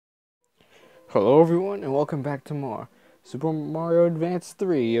Hello everyone and welcome back to more Super Mario Advance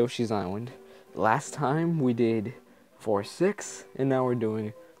 3 Yoshi's Island. Last time we did 4-6 and now we're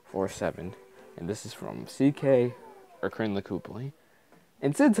doing 4-7. And this is from CK or Crane the Koopaly.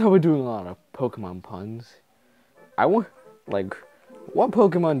 And since I was doing a lot of Pokemon puns, I want, what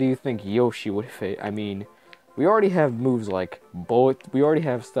Pokemon do you think Yoshi would fit? I mean, we already have moves like we already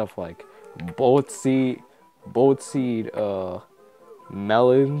have stuff like Bullet Seed,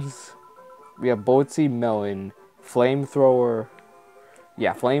 Melons. We have Bullet Seed, Melon, Flamethrower,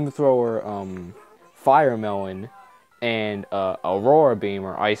 Fire Melon, and Aurora Beam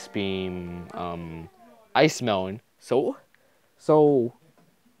or Ice Beam, Ice Melon. So,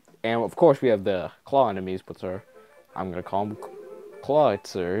 and of course we have the Claw enemies, but I'm gonna call them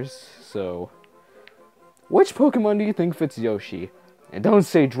Clawitsers. So, which Pokemon do you think fits Yoshi? And don't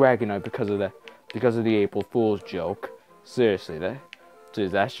say Dragonite because of the April Fool's joke. Seriously,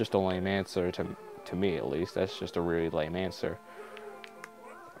 that's just a lame answer to me at least. That's just a really lame answer.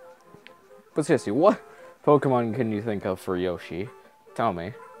 But seriously, what Pokemon can you think of for Yoshi? Tell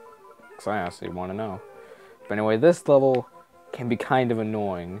me, because I honestly want to know. But anyway, this level can be kind of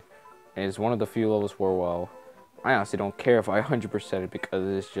annoying, and it's one of the few levels where, well, I honestly don't care if I 100% it because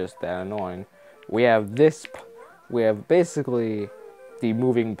it's just that annoying. We have basically the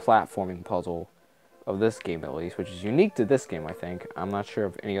moving platforming puzzle of this game at least, which is unique to this game, I think. I'm not sure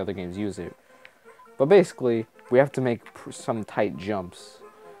if any other games use it. But basically, we have to make some tight jumps.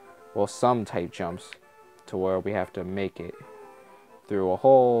 Well, some tight jumps to where we have to make it through a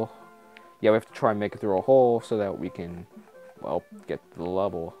hole. Yeah, we have to try and make it through a hole so that we can, well, get to the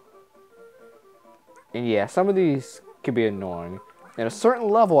level. And yeah, some of these can be annoying. And a certain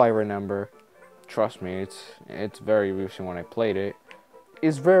level I remember, trust me, it's very recent when I played it,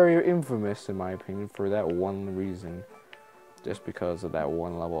 is very infamous in my opinion for that one reason. Just because of that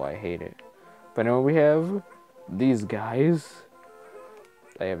one level, I hate it. But anyway, we have these guys.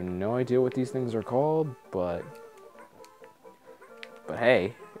 I have no idea what these things are called, but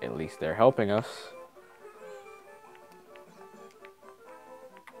hey, at least they're helping us.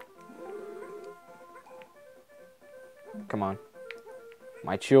 Come on.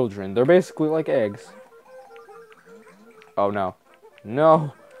 My children, they're basically like eggs. Oh no.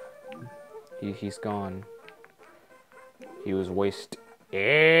 No! He's gone. He was wasted.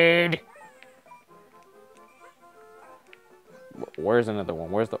 Where's another one?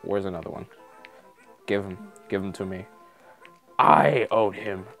 Where's another one? Give him to me. I owed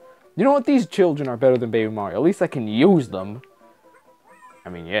him. You know what? These children are better than Baby Mario. At least I can use them. I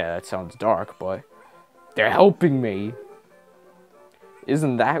mean, yeah, that sounds dark, but they're helping me.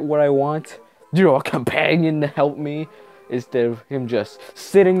 Isn't that what I want? You know, a companion to help me instead of him just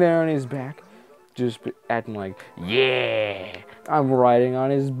sitting there on his back, just acting like, yeah, I'm riding on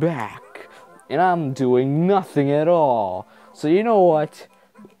his back, and I'm doing nothing at all. So you know what?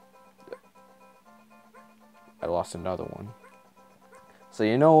 I lost another one. So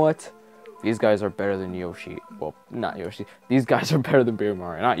you know what? These guys are better than Yoshi. Well, not Yoshi. These guys are better than Baby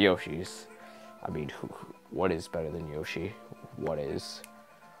Mario, not Yoshi's. I mean, what is better than Yoshi? What is?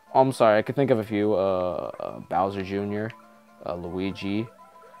 Oh, I'm sorry, I could think of a few. Bowser Jr., Luigi,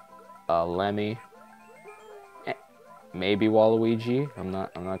 Lemmy, maybe Waluigi. I'm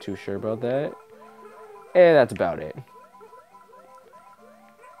not too sure about that. That's about it.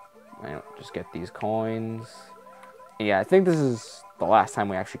 I don't just get these coins. Yeah, I think this is the last time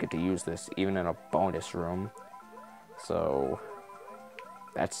we actually get to use this, even in a bonus room. So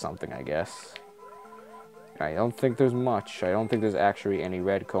that's something, I guess. I don't think there's much. I don't think there's actually any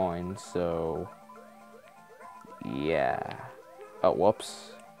red coins, so yeah. Oh,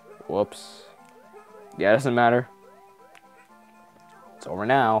 whoops. Whoops. Yeah, it doesn't matter. It's over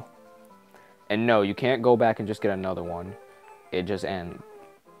now. And no, you can't go back and just get another one. It just ends.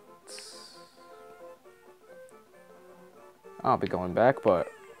 I'll be going back, but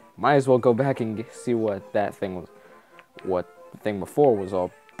might as well go back and see what that thing was, what the thing before was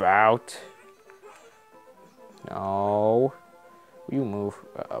all about. No. You move.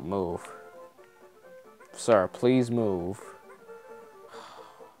 Move. Sir, please move.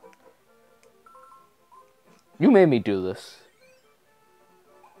 You made me do this.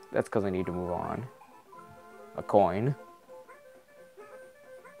 That's because I need to move on. A coin.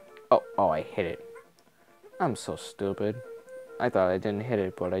 Oh, I hit it. I'm so stupid. I thought I didn't hit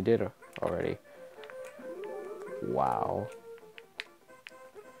it, but I did already. Wow.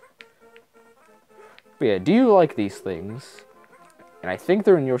 But yeah, do you like these things? And I think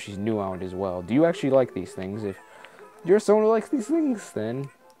they're in Yoshi's New Island as well. Do you actually like these things? If you're someone who likes these things, then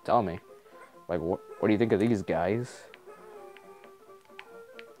tell me. Like, what do you think of these guys?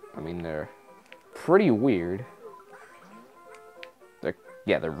 I mean, they're pretty weird.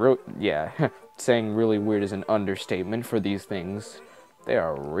 Yeah, saying really weird is an understatement for these things. They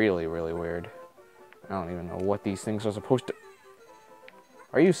are really, really weird. I don't even know what these things are supposed to...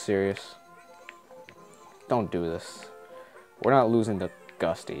 Are you serious? Don't do this. We're not losing to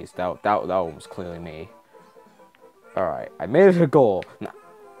Gusties. That one was clearly me. Alright, I made it a goal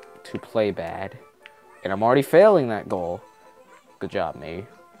to play bad. And I'm already failing that goal. Good job, me.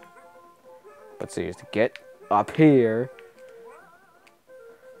 But seriously, get up here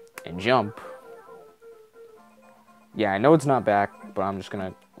and jump. Yeah, I know it's not back, but I'm just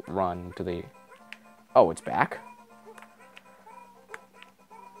gonna run to the... Oh, it's back?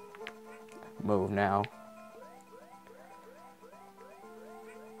 Move now.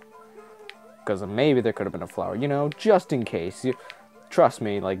 Because maybe there could have been a flower, you know, just in case. Trust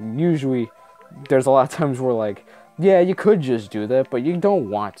me, like, usually there's a lot of times where, like, yeah, you could just do that, but you don't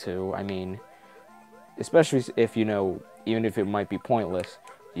want to. I mean, especially if, you know, even if it might be pointless,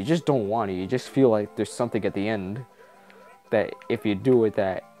 you just don't want to. You just feel like there's something at the end that if you do it,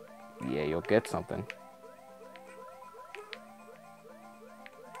 that, yeah, you'll get something.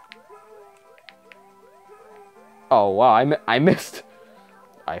 Oh, wow, I missed.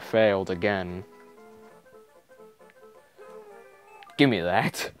 I failed again. Give me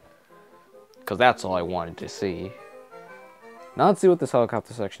that. Because that's all I wanted to see. Now let's see what this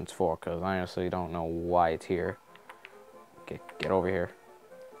helicopter section's for, because I honestly don't know why it's here. Get over here.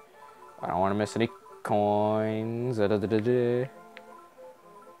 I don't want to miss any coins. Alright,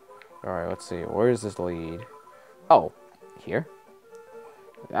 let's see. Where does this lead? Oh, here?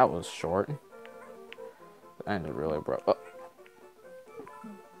 That was short. That ended really abrupt. Oh.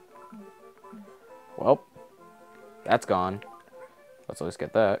 Well, that's gone. Let's at least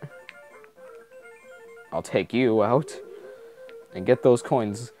get that. I'll take you out and get those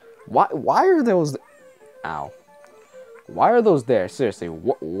coins. Why are those... Ow. Why are those there? Seriously,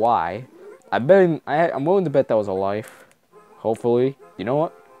 why? I'm willing to bet that was a life. Hopefully. You know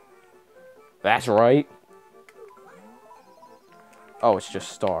what? That's right. Oh, it's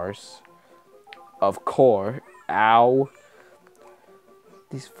just stars. Of course. Ow.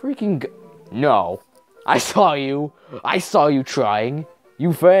 These freaking... No. I saw you. I saw you trying.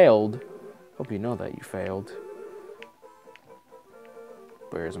 You failed. Hope you know that you failed.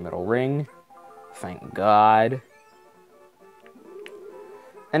 Where's the middle ring? Thank God.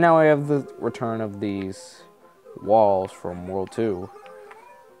 And now I have the return of these walls from World 2.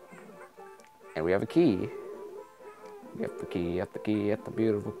 And we have a key. We have the key, at the key, at the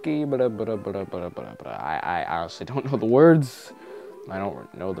beautiful key. I honestly don't know the words. I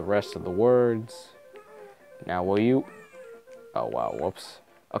don't know the rest of the words. Now will you... Oh, wow, whoops.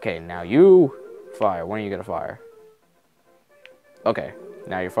 Okay, now you fire. When are you gonna fire? Okay,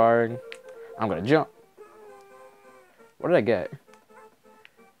 now you're firing. I'm gonna jump. What did I get?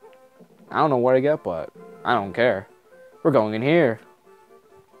 I don't know what I get, but I don't care. We're going in here.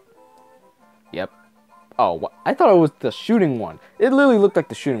 Yep. Oh, I thought it was the shooting one. It literally looked like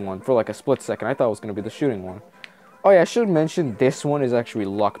the shooting one for like a split second. I thought it was gonna be the shooting one. Oh yeah, I should mention this one is actually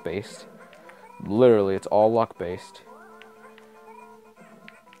luck-based. Literally, it's all luck-based.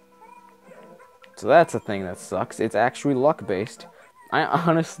 So that's a thing that sucks. It's actually luck-based. I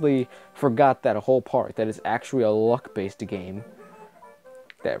honestly forgot that whole part. That is actually a luck-based game.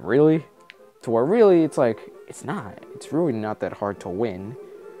 That really? To where really, it's like, it's not. It's really not that hard to win.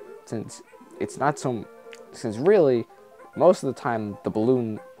 Since it's not some... Since really, most of the time, the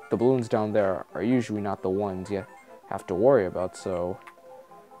balloons down there are usually not the ones you have to worry about. So,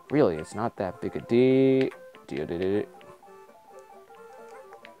 really, it's not that big a deal.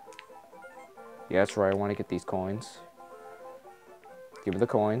 Yeah, that's right. I want to get these coins. Give me the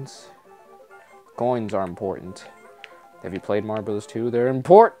coins. Coins are important. Have you played Mario Bros. 2? They're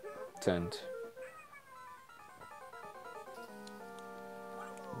important.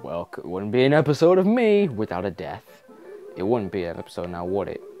 Well, it wouldn't be an episode of me without a death. It wouldn't be an episode now, would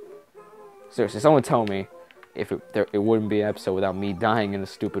it? Seriously, someone tell me if it wouldn't be an episode without me dying in a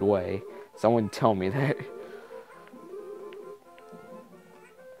stupid way. Someone tell me that.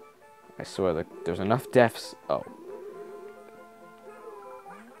 I swear that there's enough deaths. Oh.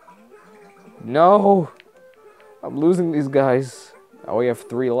 No! I'm losing these guys. I only have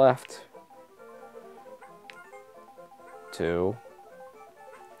 3 left. 2.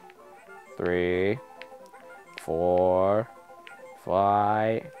 3. 4.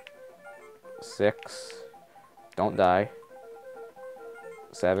 5. 6. Don't die.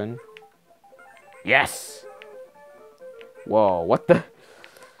 7. Yes! Whoa, what the...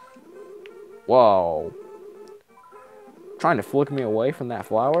 Whoa. Trying to flick me away from that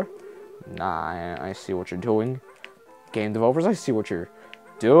flower? Nah, I see what you're doing. Game developers, I see what you're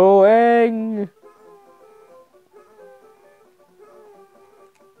doing.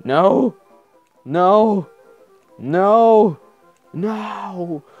 No. No. No.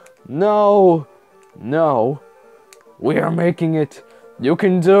 No. No. No. We are making it. You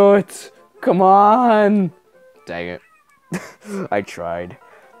can do it. Come on. Dang it. I tried.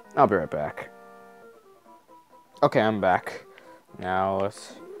 I'll be right back. Okay, I'm back. Now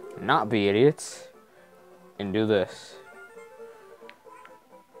let's not be idiots and do this.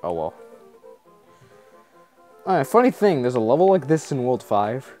 Oh well. Alright, funny thing, there's a level like this in World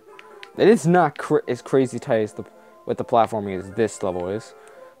 5. It is not as crazy tight as with the platforming as this level is.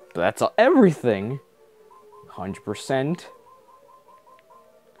 But that's everything. 100%.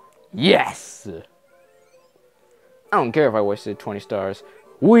 Yes! I don't care if I wasted 20 stars.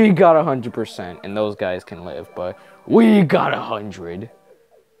 We got 100%, and those guys can live, but we got 100.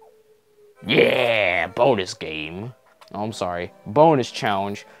 Yeah, bonus game. Oh, I'm sorry, bonus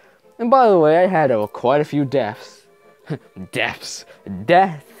challenge. And by the way, I had quite a few deaths. Deaths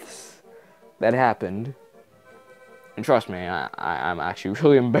that happened. And trust me, I'm actually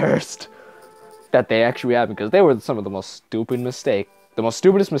really embarrassed that they actually happened, because they were some of the most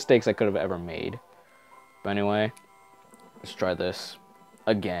stupidest mistakes I could have ever made. But anyway, let's try this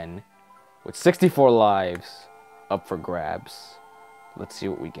again with 64 lives up for grabs. Let's see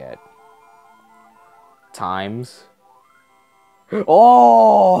what we get. Times.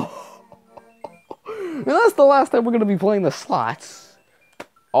 Oh! And that's the last time we're gonna be playing the slots.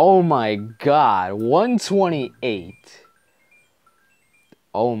 Oh my god, 128.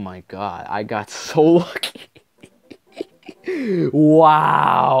 Oh my god, I got so lucky.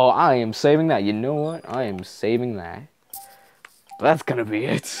 Wow, I am saving that. You know what? I am saving that. That's gonna be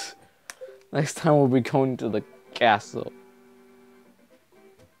it. Next time we'll be going to the castle.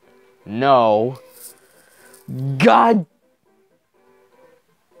 No. God.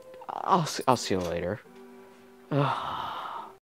 I'll see you later.